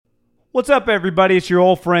What's up, everybody? It's your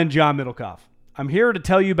old friend, John Middlecoff. I'm here to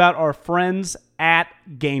tell you about our friends at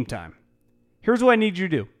Game Time. Here's what I need you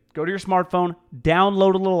to do. Go to your smartphone,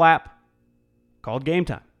 download a little app called Game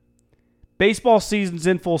Time. Baseball season's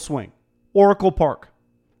in full swing. Oracle Park.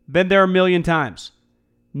 Been there a million times.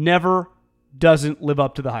 Never doesn't live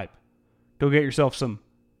up to the hype. Go get yourself some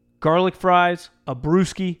garlic fries, a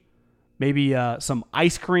brewski, maybe some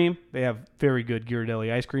ice cream. They have very good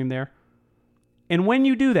Ghirardelli ice cream there. And when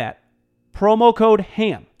you do that, promo code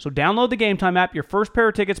HAM. So download the Game Time app. Your first pair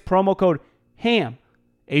of tickets, promo code HAM,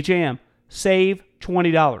 H-A-M, save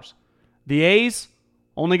 $20. The A's,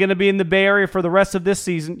 only going to be in the Bay Area for the rest of this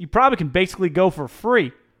season. You probably can basically go for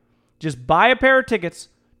free. Just buy a pair of tickets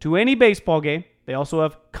to any baseball game. They also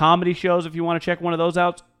have comedy shows if you want to check one of those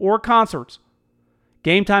out, or concerts.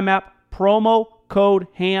 Game Time app, promo code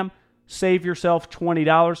HAM, save yourself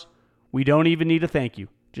 $20. We don't even need a thank you.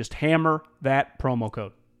 Just hammer that promo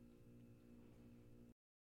code.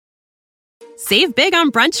 Save big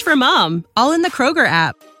on brunch for mom, all in the Kroger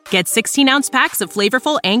app. Get 16-ounce packs of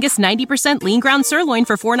flavorful Angus 90% lean ground sirloin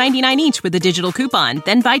for $4.99 each with a digital coupon.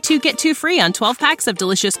 Then buy 2, get 2 free on 12 packs of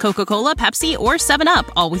delicious Coca-Cola, Pepsi, or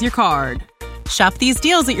 7-Up, all with your card. Shop these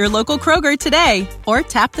deals at your local Kroger today, or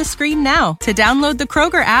tap the screen now to download the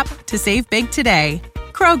Kroger app to save big today.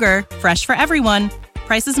 Kroger, fresh for everyone.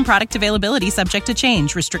 Prices and product availability subject to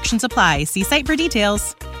change. Restrictions apply. See site for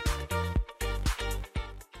details.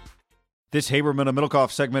 This Haberman and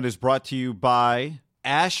Middlecoff segment is brought to you by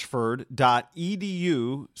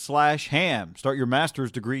ashford.edu/ham. Start your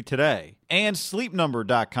master's degree today. And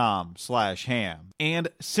sleepnumber.com/ham. And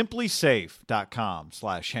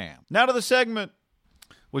simplysafe.com/ham. Now to the segment.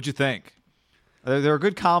 What'd you think? They're a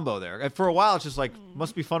good combo there. And for a while, it's just like,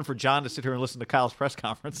 must be fun for John to sit here and listen to Kyle's press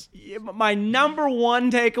conference. Yeah, but my number one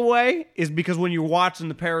takeaway is because when you're watching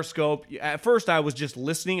the Periscope, at first I was just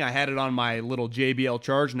listening. I had it on my little JBL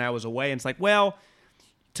charge, and I was away. And it's like, well,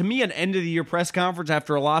 to me, an end-of-the-year press conference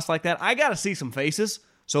after a loss like that, I got to see some faces.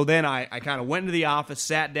 So then I kind of went into the office,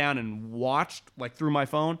 sat down, and watched like through my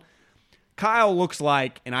phone. Kyle looks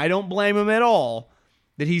like, and I don't blame him at all,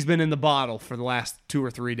 that he's been in the bottle for the last 2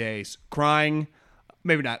 or 3 days, crying,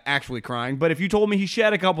 maybe not actually crying, but if you told me he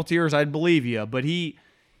shed a couple tears, I'd believe you. But he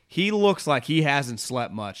looks like he hasn't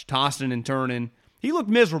slept much, tossing and turning. He looked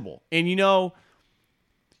miserable. And, you know,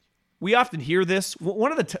 we often hear this.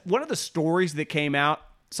 One of the stories that came out,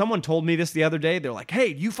 someone told me this the other day. They're like,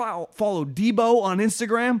 hey, do you follow Debo on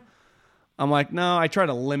Instagram? I'm like, no, I try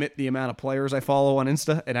to limit the amount of players I follow on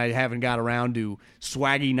Insta, and I haven't got around to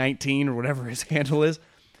Swaggy19 or whatever his handle is.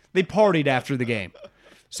 They partied after the game.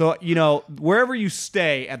 So, you know, wherever you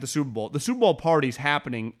stay at the Super Bowl party's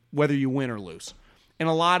happening whether you win or lose. And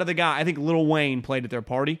a lot of the guys, I think Lil Wayne played at their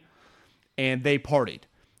party, and they partied.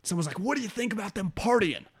 Someone's like, what do you think about them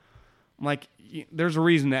partying? I'm like, there's a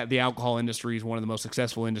reason that the alcohol industry is one of the most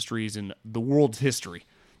successful industries in the world's history.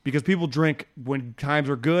 Because people drink when times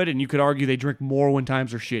are good, and you could argue they drink more when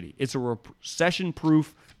times are shitty. It's a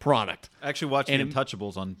recession-proof product. I actually watched The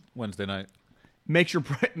Untouchables on Wednesday night. Makes your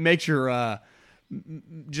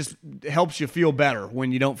just helps you feel better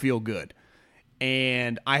when you don't feel good.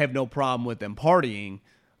 And I have no problem with them partying,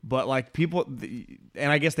 but like people,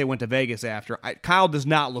 and I guess they went to Vegas after. Kyle does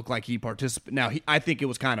not look like he participated. Now, I think it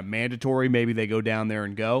was kind of mandatory. Maybe they go down there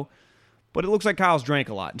and go. But it looks like Kyle's drank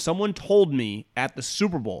a lot. And someone told me at the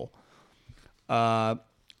Super Bowl, I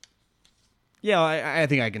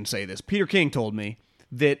think I can say this. Peter King told me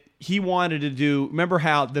that he wanted to do, remember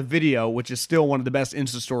how the video, which is still one of the best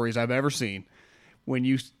Insta stories I've ever seen,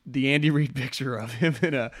 when the Andy Reid picture of him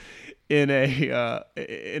in a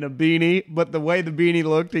beanie, but the way the beanie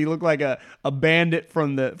looked, he looked like a bandit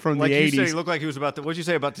from the 80s. You looked like he was about to, what'd you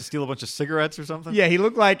say, about to steal a bunch of cigarettes or something? Yeah, he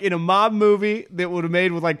looked like in a mob movie that would have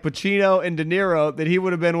made with like Pacino and De Niro, that he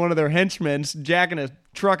would have been one of their henchmen jacking a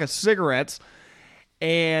truck of cigarettes.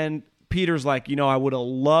 And Peter's like, you know, I would have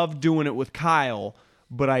loved doing it with Kyle,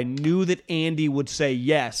 but I knew that Andy would say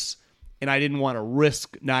yes, and I didn't want to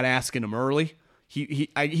risk not asking him early.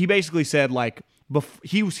 He basically said, like,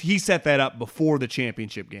 he set that up before the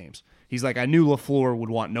championship games. He's like, I knew LaFleur would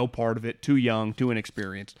want no part of it, too young, too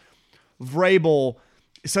inexperienced. Vrabel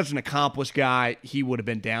is such an accomplished guy, he would have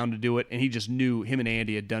been down to do it, and he just knew him and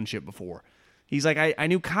Andy had done shit before. He's like, I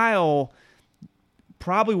knew Kyle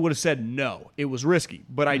probably would have said no. It was risky.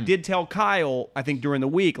 But I did tell Kyle, I think during the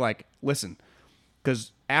week, like, listen,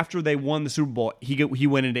 because after they won the Super Bowl, he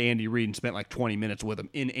went into Andy Reid and spent like 20 minutes with him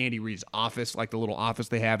in Andy Reid's office, like the little office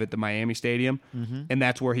they have at the Miami Stadium. Mm-hmm. And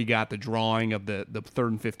that's where he got the drawing of the 3rd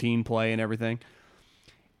and 15 play and everything.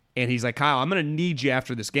 And he's like, Kyle, I'm going to need you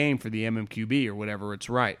after this game for the MMQB or whatever it's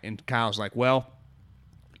right. And Kyle's like, well,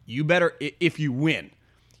 you better, if you win,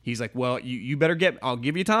 he's like, well, you better I'll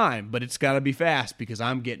give you time, but it's got to be fast because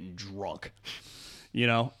I'm getting drunk.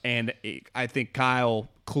 And I think Kyle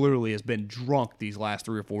clearly has been drunk these last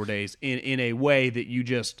 3 or 4 days in a way that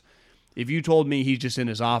if you told me he's just in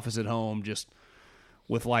his office at home, just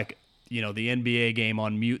with the NBA game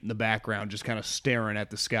on mute in the background, just kind of staring at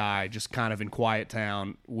the sky, just kind of in Quiet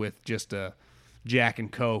Town with just a Jack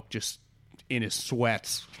and Coke, just in his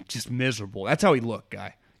sweats, just miserable. That's how he looked,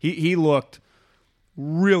 guy. He looked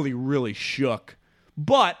really, really shook.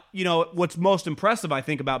 But, what's most impressive, I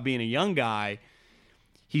think, about being a young guy,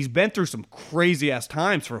 he's been through some crazy-ass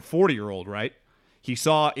times for a 40-year-old, right? He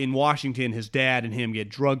saw in Washington his dad and him get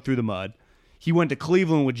drugged through the mud. He went to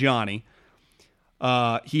Cleveland with Johnny.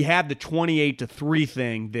 He had the 28-3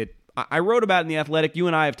 thing that I wrote about in The Athletic. You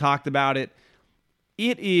and I have talked about it.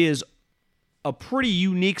 It is a pretty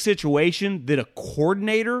unique situation that a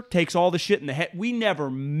coordinator takes all the shit in the head. We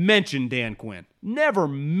never mentioned Dan Quinn. Never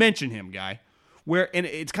mentioned him, guy. And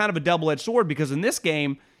it's kind of a double-edged sword because in this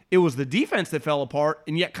game, it was the defense that fell apart,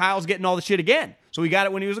 and yet Kyle's getting all the shit again. So he got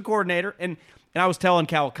it when he was a coordinator. And I was telling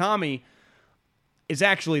Kawakami,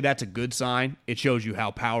 that's a good sign. It shows you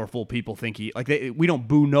how powerful people think we don't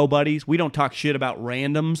boo nobodies. We don't talk shit about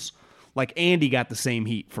randoms. Like Andy got the same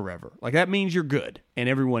heat forever. That means you're good, and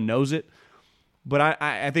everyone knows it. But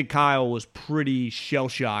I think Kyle was pretty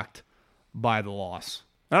shell-shocked by the loss.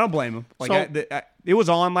 I don't blame him. It was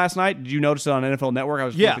on last night. Did you notice it on NFL Network? I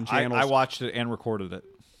was flipping channels. I watched it and recorded it.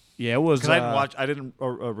 Yeah, it was. Because I didn't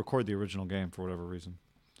record the original game for whatever reason.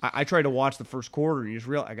 I tried to watch the first quarter, and you just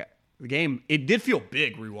realize the game. It did feel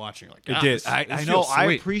big rewatching. It did. I know.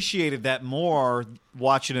 I appreciated that more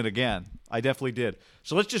watching it again. I definitely did.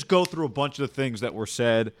 So let's just go through a bunch of the things that were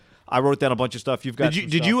said. I wrote down a bunch of stuff. You've got.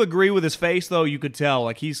 Did you agree with his face though? You could tell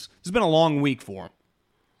it's been a long week for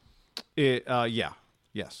him. Yeah.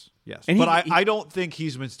 Yes. And I don't think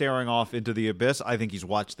he's been staring off into the abyss. I think he's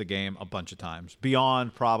watched the game a bunch of times,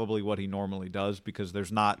 beyond probably what he normally does, because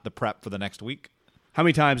there's not the prep for the next week. How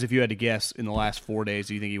many times, if you had to guess, in the last 4 days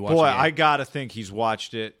do you think he watched it? Boy, I got to think he's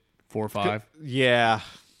watched it. 4 or 5? Yeah.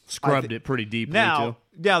 Scrubbed it pretty deeply, too.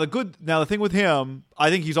 Now, the thing with him, I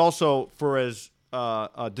think he's also, for as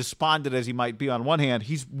despondent as he might be on one hand,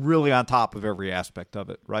 he's really on top of every aspect of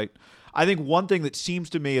it, right? I think one thing that seems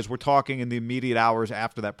to me as we're talking in the immediate hours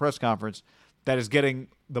after that press conference that is getting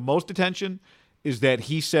the most attention is that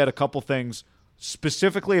he said a couple things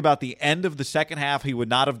specifically about the end of the second half. He would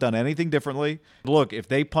not have done anything differently. Look, if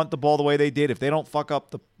they punt the ball the way they did, if they don't fuck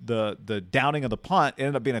up the downing of the punt, it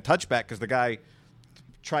ended up being a touchback because the guy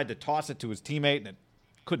tried to toss it to his teammate and it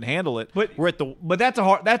couldn't handle it. But that's a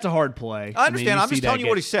hard play. I understand. I'm just telling you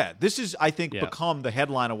what he said. This is, I think, become the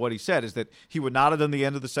headline of what he said, is that he would not have done the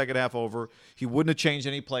end of the second half over. He wouldn't have changed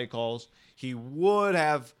any play calls. He would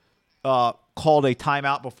have called a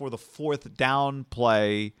timeout before the fourth down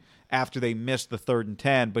play after they missed the 3rd and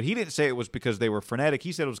 10. But he didn't say it was because they were frenetic.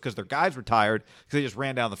 He said it was because their guys were tired because they just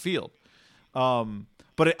ran down the field.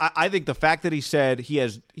 But I think the fact that he said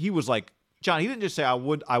he was like, John, he didn't just say I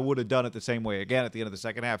would have done it the same way again at the end of the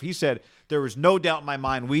second half. He said there was no doubt in my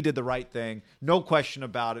mind we did the right thing, no question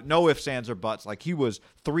about it, no ifs, ands, or buts. Like he was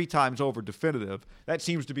 3 times over definitive. That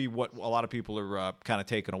seems to be what a lot of people are kind of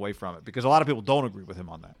taken away from it, because a lot of people don't agree with him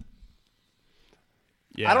on that.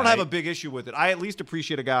 Yeah, I don't have a big issue with it. I at least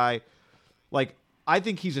appreciate a guy like, I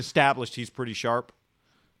think he's established he's pretty sharp.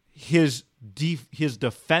 His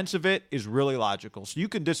defense of it is really logical. So you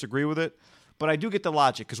can disagree with it, but I do get the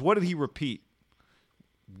logic, because what did he repeat?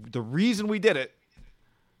 The reason we did it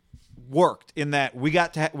worked in that we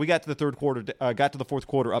got to the third quarter, got to the fourth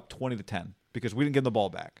quarter up 20-10 because we didn't give them the ball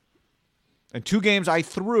back. And 2 games I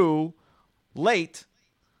threw late,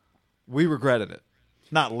 we regretted it.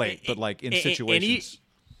 Not late, but like in situations.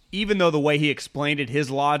 Even though the way he explained it,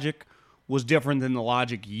 his logic was different than the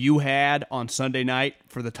logic you had on Sunday night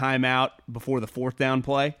for the timeout before the 4th down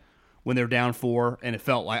play, when they're down 4, and it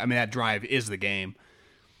felt like, that drive is the game.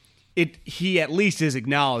 He at least is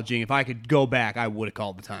acknowledging, if I could go back, I would have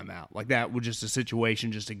called the timeout. Like, that was just a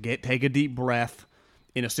situation just to take a deep breath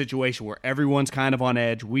in a situation where everyone's kind of on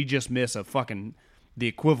edge. We just miss the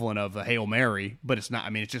equivalent of a Hail Mary, but it's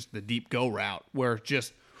not. It's just the deep go route where it's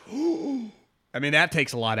just, that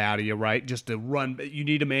takes a lot out of you, right? Just to run. You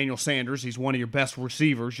need Emmanuel Sanders. He's one of your best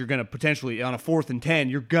receivers. You're going to potentially, on a 4th and 10,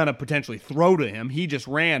 you're going to potentially throw to him. He just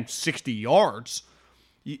ran 60 yards.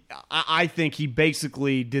 I think he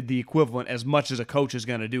basically did the equivalent, as much as a coach is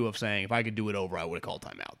going to do, of saying, if I could do it over, I would have called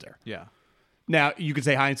timeout there. Yeah. Now, you could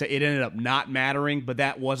say hindsight, it ended up not mattering, but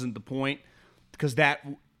that wasn't the point, because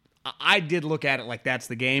I did look at it like that's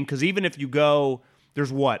the game, because even if you go,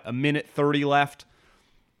 there's a minute 30 left,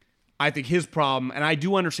 I think his problem, and I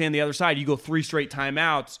do understand the other side, you go 3 straight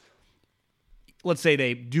timeouts. Let's say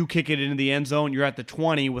they do kick it into the end zone. You're at the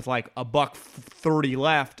 20 with like $1:30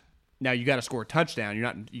 left. Now you got to score a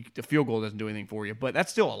touchdown. The field goal doesn't do anything for you, but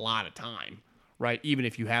that's still a lot of time, right? Even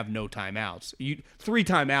if you have no timeouts. 3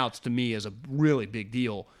 timeouts to me is a really big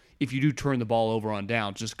deal if you do turn the ball over on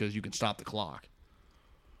downs just because you can stop the clock.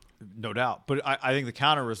 No doubt. But I think the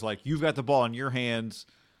counter is like, you've got the ball in your hands.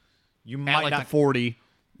 You might at like not the 40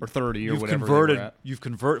 or 30 or whatever. You've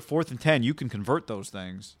converted 4th and 10. You can convert those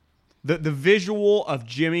things. The visual of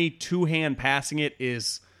Jimmy two-hand passing it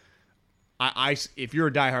is, if you're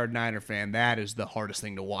a diehard Niner fan, that is the hardest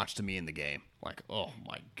thing to watch to me in the game. Like, oh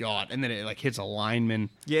my God! And then it like hits a lineman.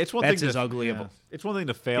 Yeah, it's one That's thing. as ugly of It's one thing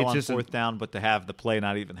to fail on 4th down, but to have the play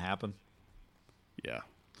not even happen. Yeah.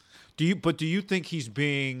 Do you think he's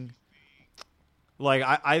being like?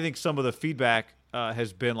 I think some of the feedback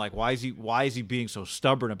has been like, why is he being so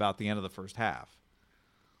stubborn about the end of the first half?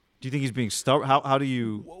 Do you think he's being stubborn? How do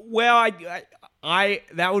you? Well, I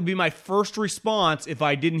that would be my first response if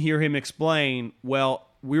I didn't hear him explain. Well,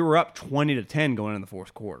 we were up 20-10 going in the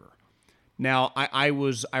fourth quarter. Now, I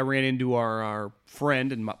ran into our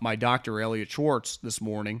friend and my doctor, Elliot Schwartz, this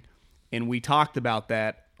morning, and we talked about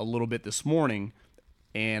that a little bit this morning.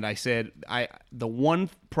 And I said, the one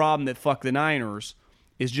problem that fucked the Niners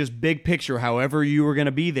is just big picture, however you were going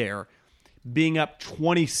to be there, being up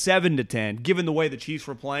 27-10, given the way the Chiefs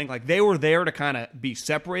were playing. Like, they were there to kind of be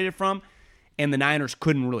separated from, and the Niners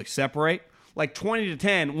couldn't really separate. Like,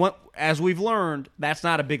 20-10, as we've learned, that's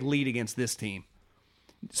not a big lead against this team.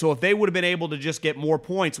 So if they would have been able to just get more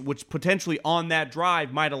points, which potentially on that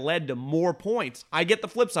drive might have led to more points, I get the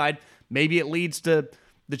flip side. Maybe it leads to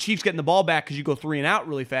the Chiefs getting the ball back because you go 3 and out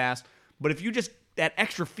really fast. But if you just, that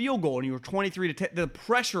extra field goal and you were 23-10, the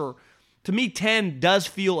pressure, to me, 10 does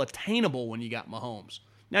feel attainable when you got Mahomes.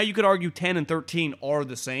 Now, you could argue 10 and 13 are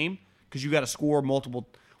the same because you got to score multiple.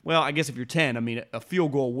 Well, I guess if you're 10, I mean, a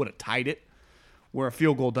field goal would have tied it, where a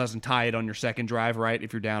field goal doesn't tie it on your second drive, right?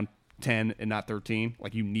 If you're down 10 and not 13,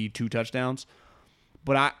 like you need 2 touchdowns.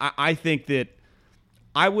 But I think that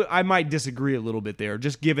I might disagree a little bit there,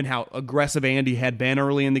 just given how aggressive Andy had been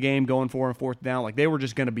early in the game, going 4 and 4th down. Like, they were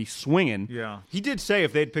just going to be swinging. Yeah, he did say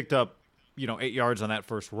if they'd picked up, 8 yards on that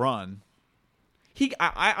first run.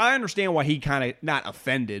 I understand why he kind of not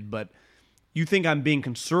offended, but you think I'm being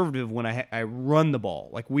conservative when I run the ball.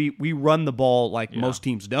 Like, we run the ball like most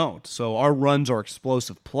teams don't. So our runs are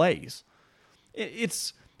explosive plays.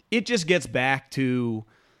 It just gets back to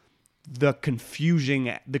the confusing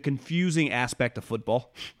aspect of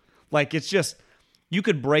football. Like, it's just, you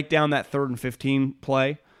could break down that 3rd and 15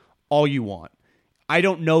 play all you want. I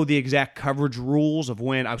don't know the exact coverage rules of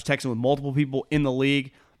when I was texting with multiple people in the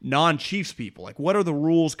league, non-Chiefs people. Like, what are the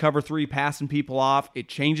rules, cover 3, passing people off? It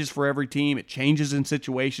changes for every team. It changes in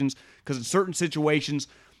situations because in certain situations,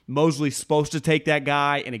 Mosley's supposed to take that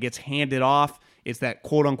guy and it gets handed off. It's that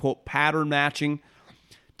quote-unquote pattern matching.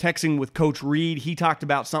 Texting with Coach Reed, he talked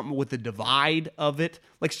about something with the divide of it.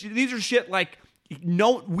 Like, these are shit like,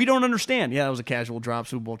 no, we don't understand. Yeah, that was a casual drop,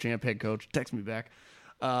 Super Bowl champ head coach. Text me back.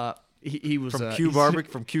 He was from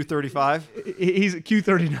from Q35. He's at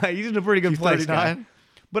Q39. He's in a pretty good place, guy.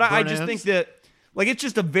 But I just think that, like, it's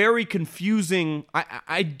just a very confusing.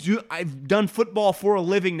 I've done football for a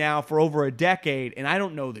living now for over a decade, and I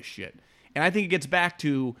don't know this shit. And I think it gets back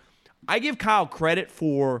to, I give Kyle credit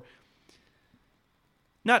for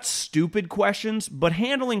not stupid questions, but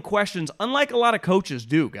handling questions unlike a lot of coaches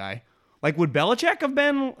do, guy. Like, would Belichick have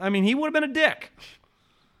been? I mean, he would have been a dick.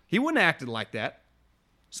 He wouldn't have acted like that.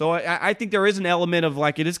 So I think there is an element of,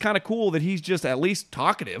 like, it is kind of cool that he's just at least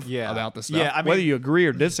talkative about this stuff, whether you agree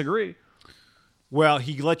or disagree. Well,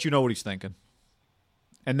 he lets you know what he's thinking.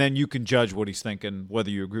 And then you can judge what he's thinking, whether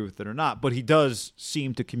you agree with it or not. But he does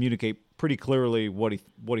seem to communicate pretty clearly what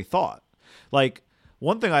he thought. Like,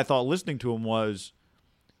 one thing I thought listening to him was,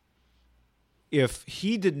 if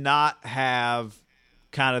he did not have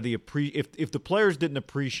kind of if the players didn't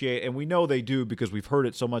appreciate, and we know they do because we've heard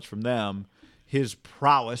it so much from them, his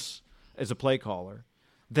prowess as a play caller,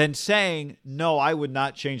 then saying, no, I would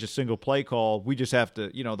not change a single play call, we just have to,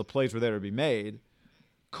 the plays were there to be made,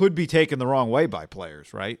 could be taken the wrong way by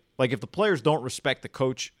players, right? Like, if the players don't respect the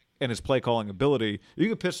coach and his play calling ability, you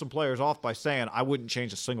could piss some players off by saying, I wouldn't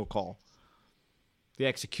change a single call. The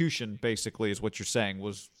execution, basically, is what you're saying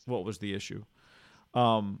was what was the issue.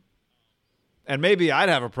 And maybe I'd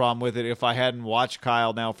have a problem with it if I hadn't watched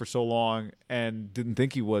Kyle now for so long and didn't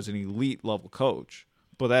think he was an elite level coach.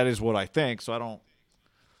 But that is what I think. So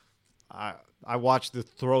I watched the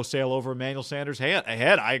throw sail over Emmanuel Sanders' head.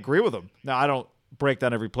 I agree with him. Now, I don't break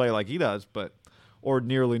down every play like he does, but or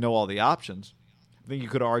nearly know all the options. I think you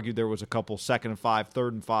could argue there was a couple 2nd and 5, 3rd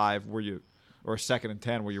and 5 or 2nd and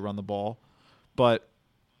 10 where you run the ball. But,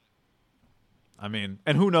 I mean,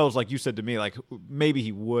 and who knows, like you said to me, like maybe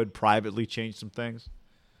he would privately change some things.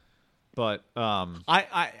 But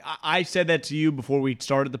I said that to you before we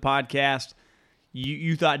started the podcast.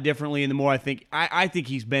 You thought differently, and the more I think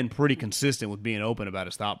he's been pretty consistent with being open about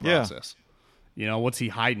his thought process. Yeah. You know, what's he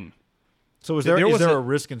hiding? So is there a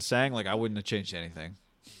risk in saying, like, I wouldn't have changed anything?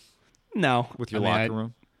 No. With your locker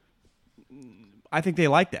room? I think they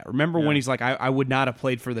like that. Remember when he's like, I would not have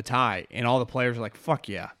played for the tie, and all the players are like, fuck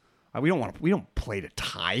yeah. We don't play to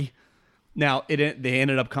tie. Now, they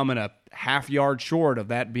ended up coming a half-yard short of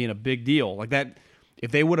that being a big deal. Like that,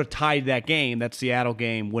 if they would have tied that game, that Seattle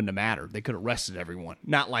game wouldn't have mattered. They could have rested everyone.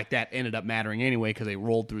 Not like that ended up mattering anyway because they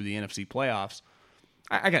rolled through the NFC playoffs.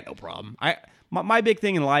 I got no problem. My big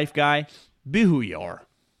thing in life, guy, be who you are.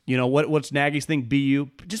 You know, what's Nagy's thing? Be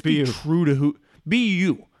you. Just be true to who. Be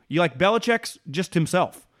you. You like Belichick's just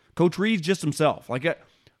himself. Coach Reid's just himself. Like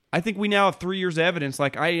I think we now have 3 years of evidence.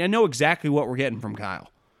 Like I know exactly what we're getting from Kyle.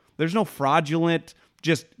 There's no fraudulent,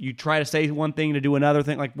 just you try to say one thing to do another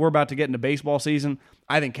thing. Like we're about to get into baseball season.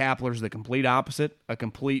 I think Kapler's the complete opposite. A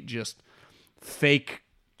complete just fake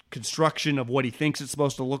construction of what he thinks it's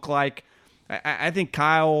supposed to look like. I think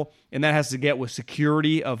Kyle, and that has to get with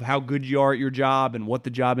security of how good you are at your job and what the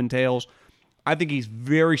job entails. I think he's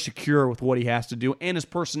very secure with what he has to do. And his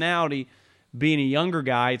personality, being a younger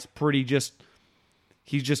guy, it's pretty just...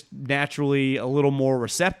 He's just naturally a little more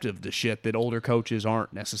receptive to shit that older coaches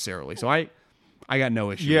aren't necessarily. So I got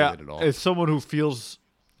no issue with it at all. As someone who feels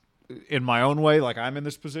in my own way like I'm in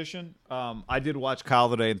this position, I did watch Kyle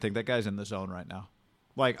today and think that guy's in the zone right now.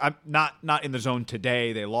 Like I'm not in the zone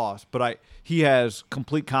today, they lost, but he has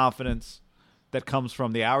complete confidence that comes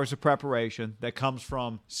from the hours of preparation, that comes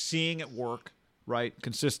from seeing it work, right,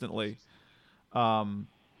 consistently.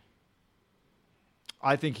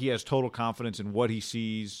 I think he has total confidence in what he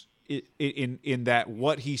sees, in that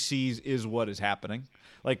what he sees is what is happening.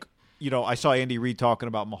 Like, you know, I saw Andy Reid talking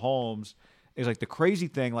about Mahomes. It's like the crazy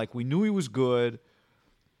thing, like we knew he was good.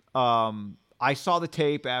 I saw the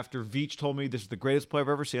tape after Veach told me this is the greatest play I've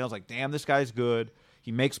ever seen. I was like, damn, this guy's good.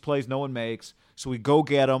 He makes plays no one makes. So we go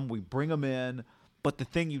get him. We bring him in. But the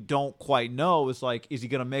thing you don't quite know is, like, is he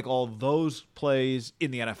going to make all those plays in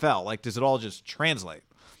the NFL? Like, does it all just translate?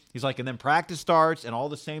 He's like, and then practice starts, and all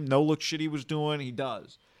the same no-look shit he was doing, he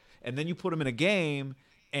does. And then you put him in a game,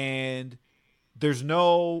 and there's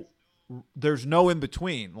no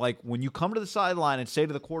in-between. Like, when you come to the sideline and say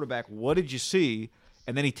to the quarterback, what did you see?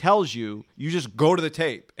 And then he tells you, you just go to the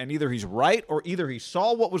tape. And either he's right, or either he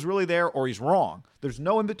saw what was really there, or he's wrong. There's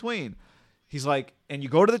no in-between. He's like, and you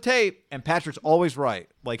go to the tape, and Patrick's always right.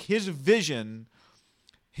 Like, his vision,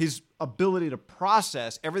 his ability to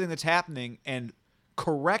process everything that's happening and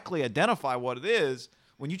correctly identify what it is,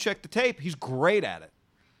 when you check the tape, he's great at it.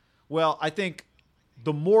 Well, I think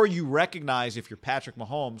the more you recognize, if you're Patrick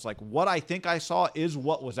Mahomes, like what I think I saw is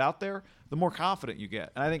what was out there, the more confident you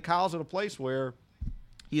get. And I think Kyle's at a place where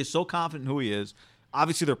he is so confident in who he is.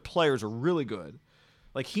 Obviously, their players are really good.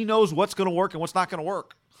 Like, he knows what's going to work and what's not going to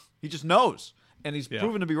work. He just knows. And he's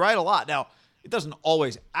proven to be right a lot. Now, it doesn't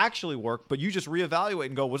always actually work, but you just reevaluate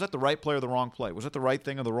and go, was that the right play or the wrong play? Was that the right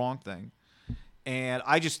thing or the wrong thing? And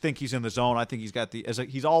I just think he's in the zone. I think he's got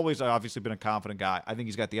he's always obviously been a confident guy. I think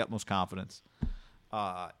he's got the utmost confidence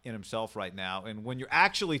in himself right now. And when you're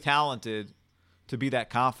actually talented, to be that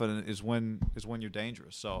confident is when you're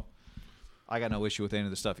dangerous. So I got no issue with any of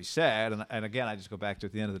the stuff he said. And again, I just go back to,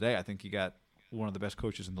 at the end of the day, I think you got one of the best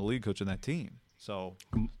coaches in the league coaching that team. So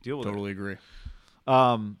deal with it. Totally agree.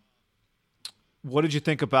 What did you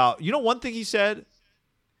think about, one thing he said?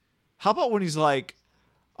 How about when he's like,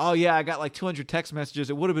 oh, yeah, I got like 200 text messages.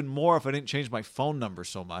 It would have been more if I didn't change my phone number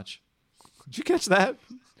so much. Did you catch that?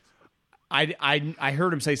 I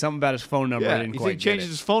heard him say something about his phone number. Yeah, I didn't quite he changes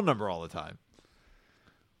his phone number all the time.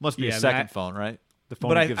 Must be a second phone, right? The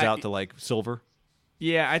phone he gives out to, like, Silver.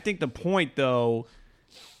 Yeah, I think the point, though,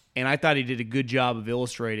 and I thought he did a good job of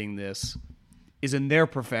illustrating this, is in their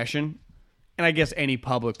profession, and I guess any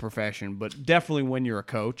public profession, but definitely when you're a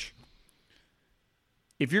coach,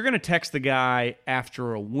 if you're going to text the guy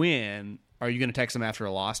after a win, are you going to text him after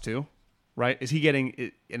a loss too? Right? Is he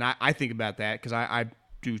getting – and I think about that because I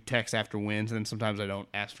do text after wins, and then sometimes I don't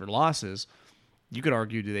ask for losses. You could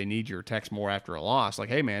argue, do they need your text more after a loss? Like,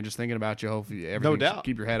 hey, man, just thinking about you. Hopefully everything. No doubt.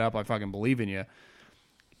 Keep your head up. I fucking believe in you.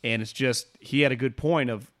 And it's just – he had a good point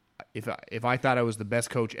of if I thought I was the best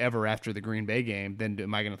coach ever after the Green Bay game, then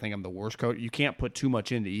am I going to think I'm the worst coach? You can't put too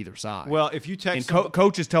much into either side. Well, if you text – and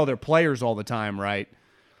coaches tell their players all the time, right?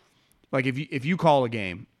 Like if you call a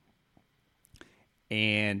game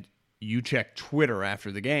and you check Twitter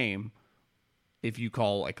after the game, if you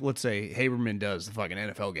call, like, let's say Haberman does the fucking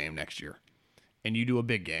NFL game next year, and you do a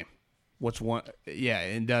big game.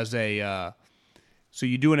 And does a so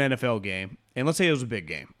you do an NFL game, and let's say it was a big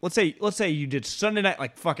game. Let's say you did Sunday night,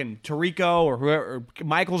 like fucking Tirico or whoever, or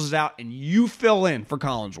Michaels is out, and you fill in for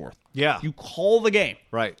Collinsworth. Yeah, you call the game.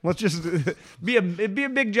 Right. Let's just it'd be a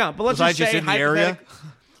big jump, but let's just say in the area.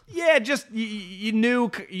 Yeah, just you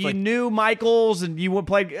knew Michaels, and you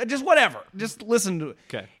played just whatever. Just listen to it.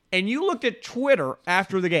 Okay. And you looked at Twitter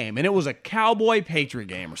after the game, and it was a Cowboy-Patriot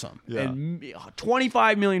game or something, and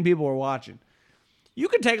 25 million people were watching. You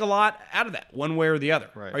can take a lot out of that, one way or the other.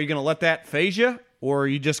 Right. Are you going to let that phase you, or are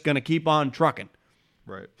you just going to keep on trucking?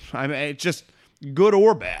 Right. I mean, it's just good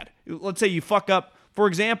or bad. Let's say you fuck up, for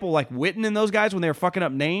example, like Witten and those guys when they were fucking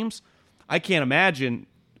up names. I can't imagine.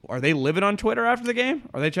 Are they living on Twitter after the game?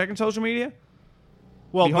 Are they checking social media?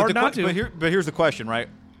 Well, but here's the question, right?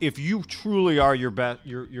 If you truly are your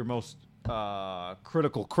most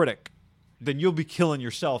critical critic, then you'll be killing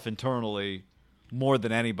yourself internally more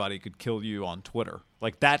than anybody could kill you on Twitter.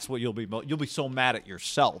 Like, that's what you'll be so mad at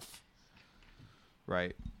yourself,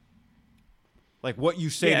 right? Like, what you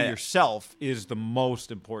say to yourself is the most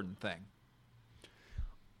important thing.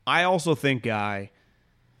 I also think, Guy,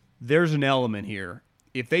 there's an element here.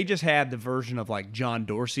 If they just had the version of like John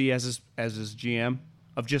Dorsey as his GM,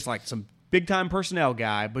 of just like some big time personnel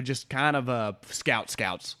guy, but just kind of a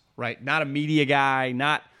scouts, right? Not a media guy,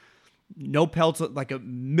 no pelts, like a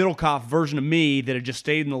Middlecoff version of me that had just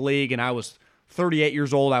stayed in the league, and I was 38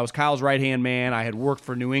 years old. I was Kyle's right-hand man. I had worked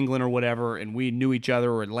for New England or whatever, and we knew each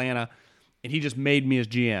other, or Atlanta, and he just made me his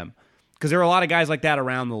GM. Because there are a lot of guys like that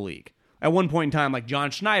around the league. At one point in time, like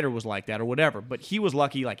John Schneider was like that or whatever, but he was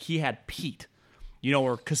lucky, like he had Pete,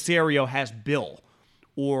 or Caserio has Bill,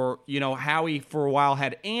 or, Howie for a while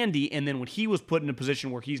had Andy, and then when he was put in a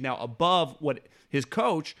position where he's now above what his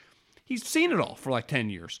coach, he's seen it all for like 10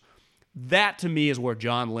 years. That, to me, is where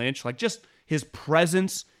John Lynch, like just his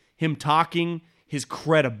presence, him talking, his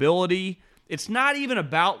credibility, it's not even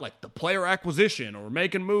about like the player acquisition or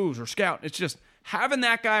making moves or scout. It's just having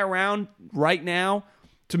that guy around right now,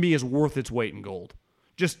 to me, is worth its weight in gold.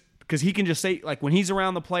 Just because he can just say, like, when he's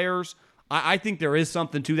around the players, I think there is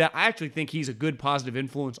something to that. I actually think he's a good positive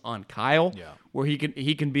influence on Kyle, where he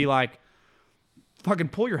can be like, fucking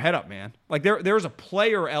pull your head up, man. Like there's a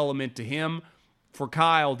player element to him for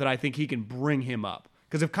Kyle that I think he can bring him up.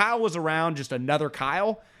 Because if Kyle was around just another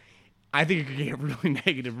Kyle, I think it could get really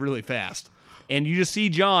negative really fast. And you just see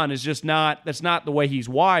John is just not, that's not the way he's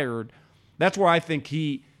wired. That's where I think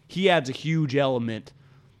he adds a huge element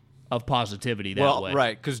of positivity that way.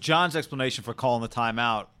 Right, because John's explanation for calling the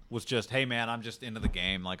timeout was just, hey, man, I'm just into the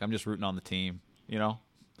game. Like, I'm just rooting on the team, He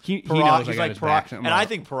knows he's like Parag, and I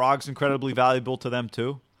think Parag's incredibly valuable to them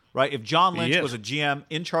too, right? If John Lynch was a GM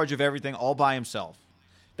in charge of everything all by himself,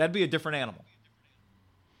 that'd be a different animal,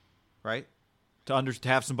 right? To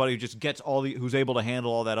have somebody who just gets who's able to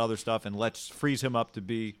handle all that other stuff and frees him up to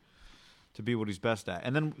be what he's best at.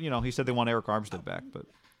 And then he said they want Eric Armstead back, but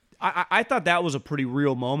I thought that was a pretty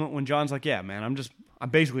real moment when John's like, yeah, man, I'm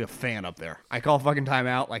basically a fan up there. I call fucking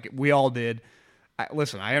timeout like we all did.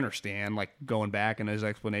 Listen, I understand, like, going back in his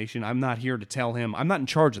explanation. I'm not here to tell him. I'm not in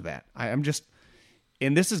charge of that. I'm just,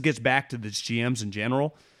 and this gets back to the GMs in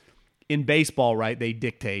general. In baseball, right, they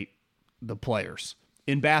dictate the players.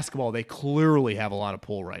 In basketball, they clearly have a lot of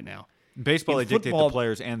pull right now. In baseball, they dictate the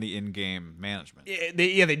players and the in-game management.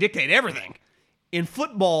 They dictate everything. In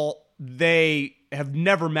football, they have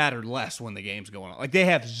never mattered less when the game's going on. Like, they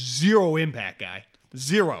have zero impact, guy.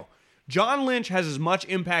 Zero. John Lynch has as much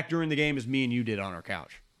impact during the game as me and you did on our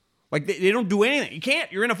couch. Like, they don't do anything. You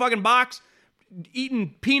can't. You're in a fucking box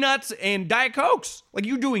eating peanuts and Diet Cokes. Like,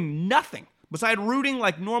 you're doing nothing besides rooting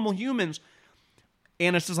like normal humans.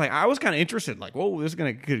 And it's just like, I was kind of interested. Like, whoa, this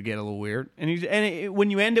could get a little weird. And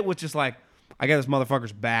when you end it with just like, I got this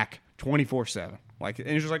motherfucker's back 24/7. Like, and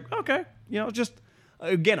he's just like, okay. Just,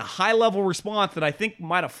 again, a high-level response that I think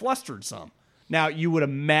might have flustered some. Now, you would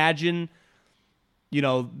imagine,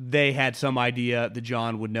 they had some idea that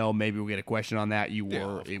John would know. Maybe we'll get a question on that.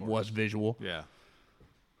 It was visual. Yeah.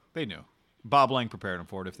 They knew. Bob Lang prepared them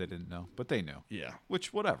for it if they didn't know, but they knew. Yeah.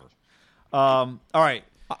 Which, whatever. All right.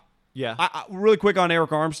 Yeah. Really quick on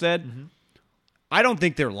Eric Armstead. Mm-hmm. I don't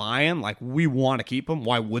think they're lying. Like, we want to keep him.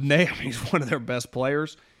 Why wouldn't they? I mean, he's one of their best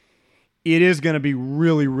players. It is going to be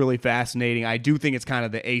really, really fascinating. I do think it's kind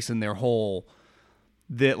of the ace in their hole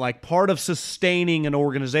that, like, part of sustaining an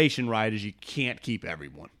organization, right, is you can't keep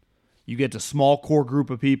everyone. You get a small core group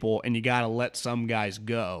of people, and you got to let some guys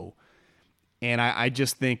go. And I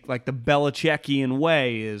just think like the Belichickian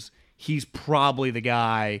way is he's probably the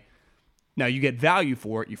guy. Now you get value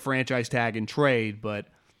for it, you franchise tag and trade, but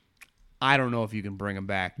I don't know if you can bring him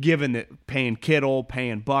back. Given that paying Kittle,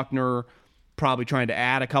 paying Buckner, probably trying to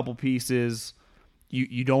add a couple pieces,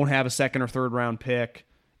 you don't have a second or third round pick.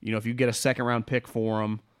 You know, if you get a second round pick for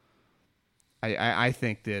him, I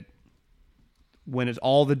think that when it's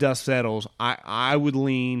all the dust settles, I would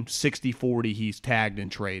lean 60-40 he's tagged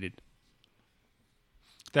and traded.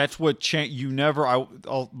 That's what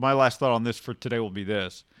my last thought on this for today will be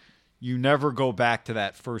this. You never go back to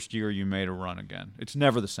that first year you made a run again. It's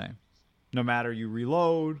never the same. No matter you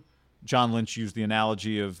reload. John Lynch used the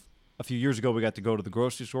analogy of a few years ago we got to go to the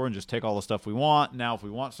grocery store and just take all the stuff we want. Now if we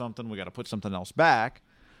want something, we got to put something else back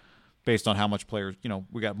based on how much players,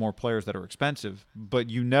 we got more players that are expensive. But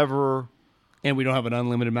you never... And we don't have an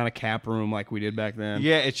unlimited amount of cap room like we did back then.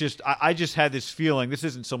 Yeah, it's just I just had this feeling. This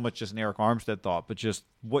isn't so much just an Eric Armstead thought, but just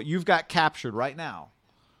what you've got captured right now.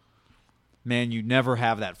 Man, you never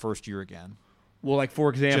have that first year again. Well, like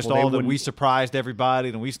for example, just all that we surprised everybody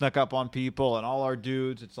and we snuck up on people and all our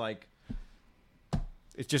dudes. It's like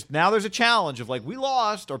it's just now there's a challenge of like we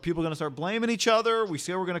lost. Are people going to start blaming each other? We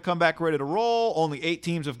say we're going to come back ready to roll. Only 8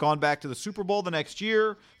 teams have gone back to the Super Bowl the next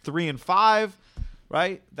year. 3-5.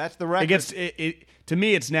 Right? That's the record. To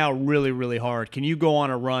me, it's now really, really hard. Can you go on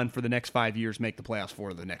a run for the next 5 years, make the playoffs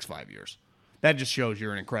for the next 5 years? That just shows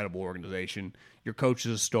you're an incredible organization. Your coach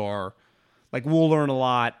is a star. Like, we'll learn a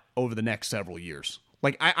lot over the next several years.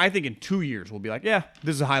 Like, I think in 2 years, we'll be like, yeah,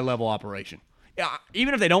 this is a high-level operation. Yeah,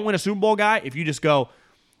 even if they don't win a Super Bowl, guy, if you just go,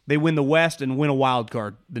 they win the West and win a wild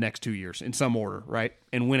card the next 2 years in some order, right?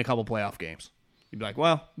 And win a couple playoff games. You'd be like,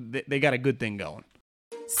 well, they got a good thing going.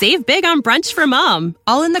 Save big on brunch for mom,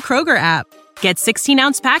 all in the Kroger app. Get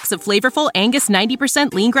 16-ounce packs of flavorful Angus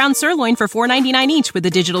 90% lean ground sirloin for $4.99 each with a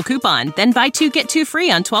digital coupon. Then buy 2, get 2 free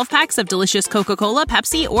on 12 packs of delicious Coca-Cola,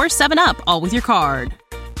 Pepsi, or 7-Up, all with your card.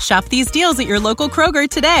 Shop these deals at your local Kroger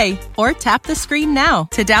today, or tap the screen now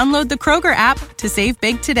to download the Kroger app to save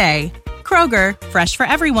big today. Kroger, fresh for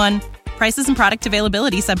everyone. Prices and product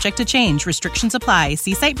availability subject to change. Restrictions apply.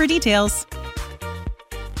 See site for details.